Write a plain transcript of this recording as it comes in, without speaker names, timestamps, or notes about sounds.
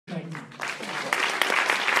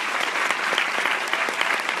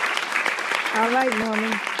All right,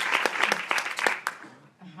 Norman.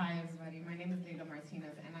 Hi, everybody. My name is Leila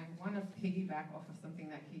Martinez, and I want to piggyback off of something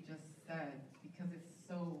that he just said because it's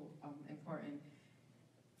so important.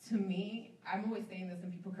 To me, I'm always saying this,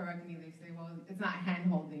 and people correct me. They say, well, it's not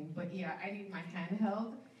hand-holding. But yeah, I need my hand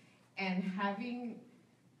held. And having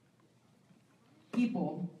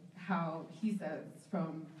people, how he says,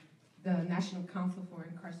 from the National Council for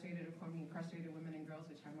Incarcerated and Formerly Incarcerated Women and Girls,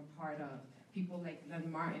 which I'm a part of, people like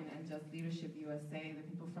Len Martin and Just Leadership USA, the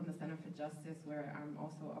people from the Center for Justice, where I'm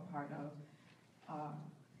also a part of,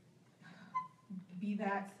 be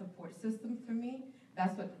that support system for me.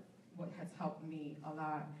 That's what has helped me a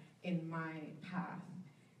lot in my path.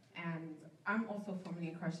 And I'm also formerly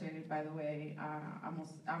incarcerated, by the way. I'm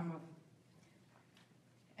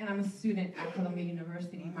a student at Columbia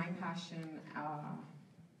University. My passion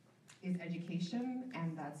is education,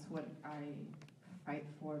 and that's what I fight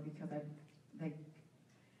for, because like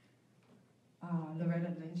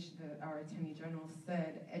Loretta Lynch, our Attorney General,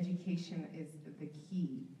 said, education is the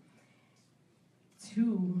key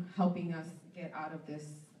to helping us get out of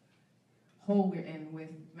this hole we're in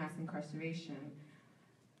with mass incarceration.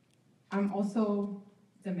 I'm also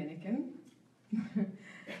Dominican.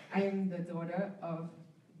 I am the daughter of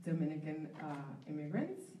Dominican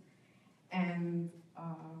immigrants, and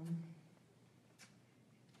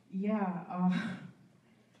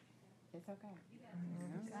it's okay.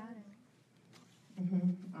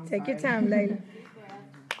 Take your time, Leila.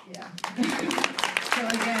 Yeah. So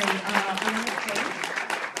again, I want to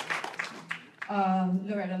thank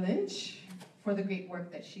Loretta Lynch for the great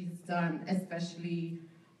work that she's done, especially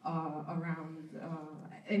around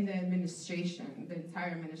in the administration, the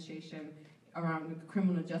entire administration, around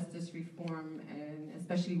criminal justice reform, and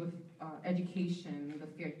especially with education, the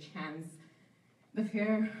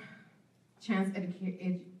fair chance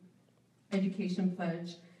education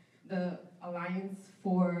pledge, the Alliance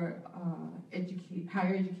for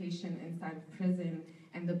Higher Education Inside of Prison,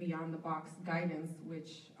 and the Beyond the Box guidance,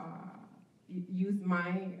 which used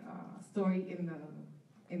my story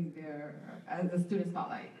in their as a student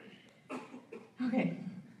spotlight. Okay,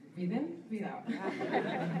 breathe in, breathe out.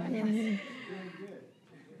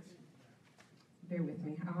 Bear with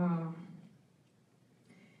me.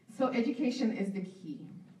 So education is the key.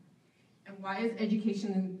 And why is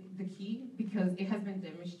education the key? Because it has been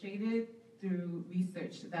demonstrated through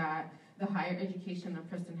research that the higher education a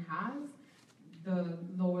person has, the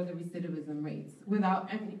lower the recidivism rates.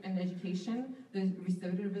 Without an education, the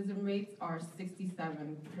recidivism rates are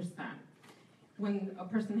 67%. When a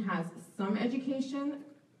person has some education,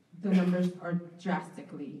 the numbers are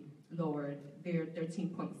drastically lowered. They're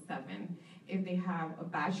 13.7. If they have a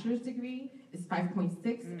bachelor's degree, it's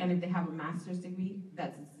 5.6, and if they have a master's degree,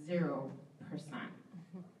 that's 0%.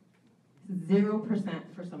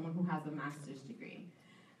 0% for someone who has a master's degree.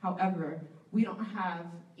 However, we don't have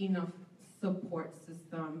enough support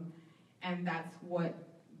system, and that's what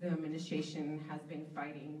the administration has been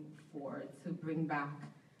fighting for, to bring back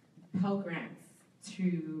Pell Grants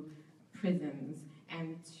to prisons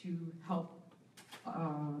and to help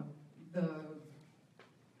the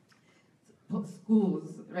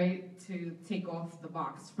schools, right, to take off the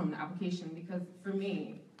box from the application. Because for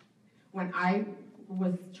me, when I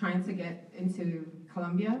was trying to get into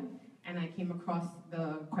Columbia and I came across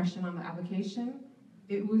the question on the application,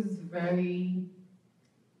 it was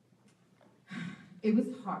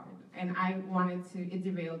hard, and it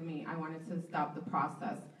derailed me. I wanted to stop the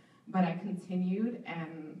process, but I continued,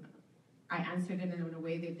 and I answered it in a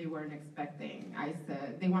way that they weren't expecting. I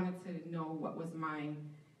said, they wanted to know what was my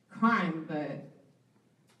crime, but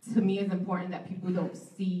to me it's important that people don't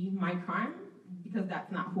see my crime, because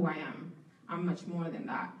that's not who I am. I'm much more than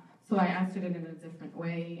that. So I answered it in a different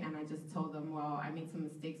way, and I just told them, well, I made some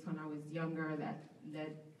mistakes when I was younger that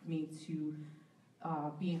led me to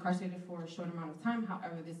be incarcerated for a short amount of time.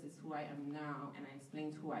 However, this is who I am now, and I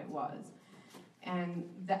explained who I was. And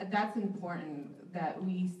that's important, that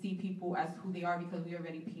we see people as who they are, because we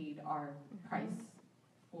already paid our price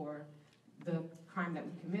for the crime that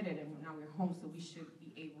we committed, and now we're home, so we should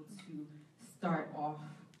be able to start off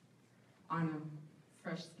on a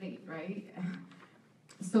fresh slate, right?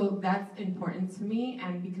 So that's important to me,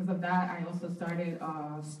 and because of that, I also started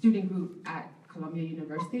a student group at Columbia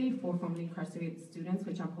University for formerly incarcerated students,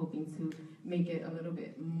 which I'm hoping to make it a little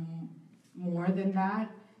bit more than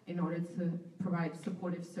that, in order to provide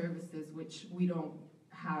supportive services, which we don't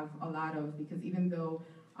have a lot of, because even though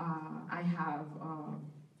I have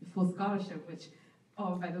full scholarship, which,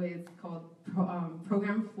 oh, by the way, it's called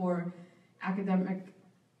Program for Academic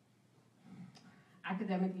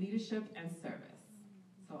Leadership and Service.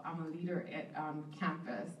 So I'm a leader at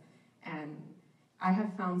campus, And I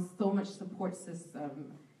have found so much support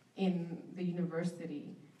system in the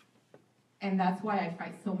university. And that's why I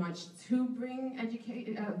fight so much to bring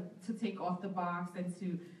to take off the box and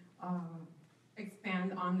to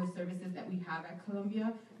expand on the services that we have at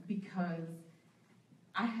Columbia, because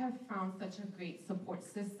I have found such a great support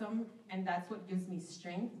system, and that's what gives me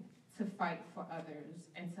strength to fight for others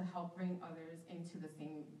and to help bring others into the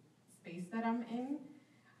same space that I'm in.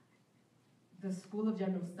 The School of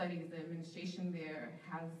General Studies, the administration there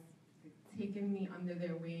has taken me under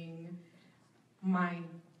their wing. My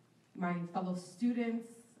fellow students,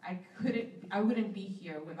 I wouldn't be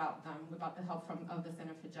here without them, without the help of the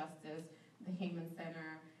Center for Justice, the Heyman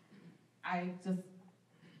Center.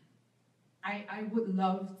 I would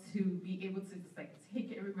love to be able to just like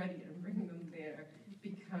take everybody and bring them there,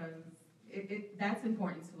 because that's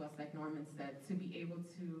important to us, like Norman said, to be able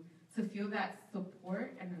to feel that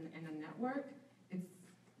support and a network. It's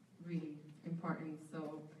really important.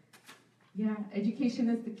 So yeah, education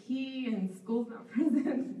is the key, and schools, not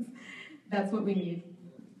prisons. That's what we need.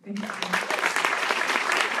 Thank you.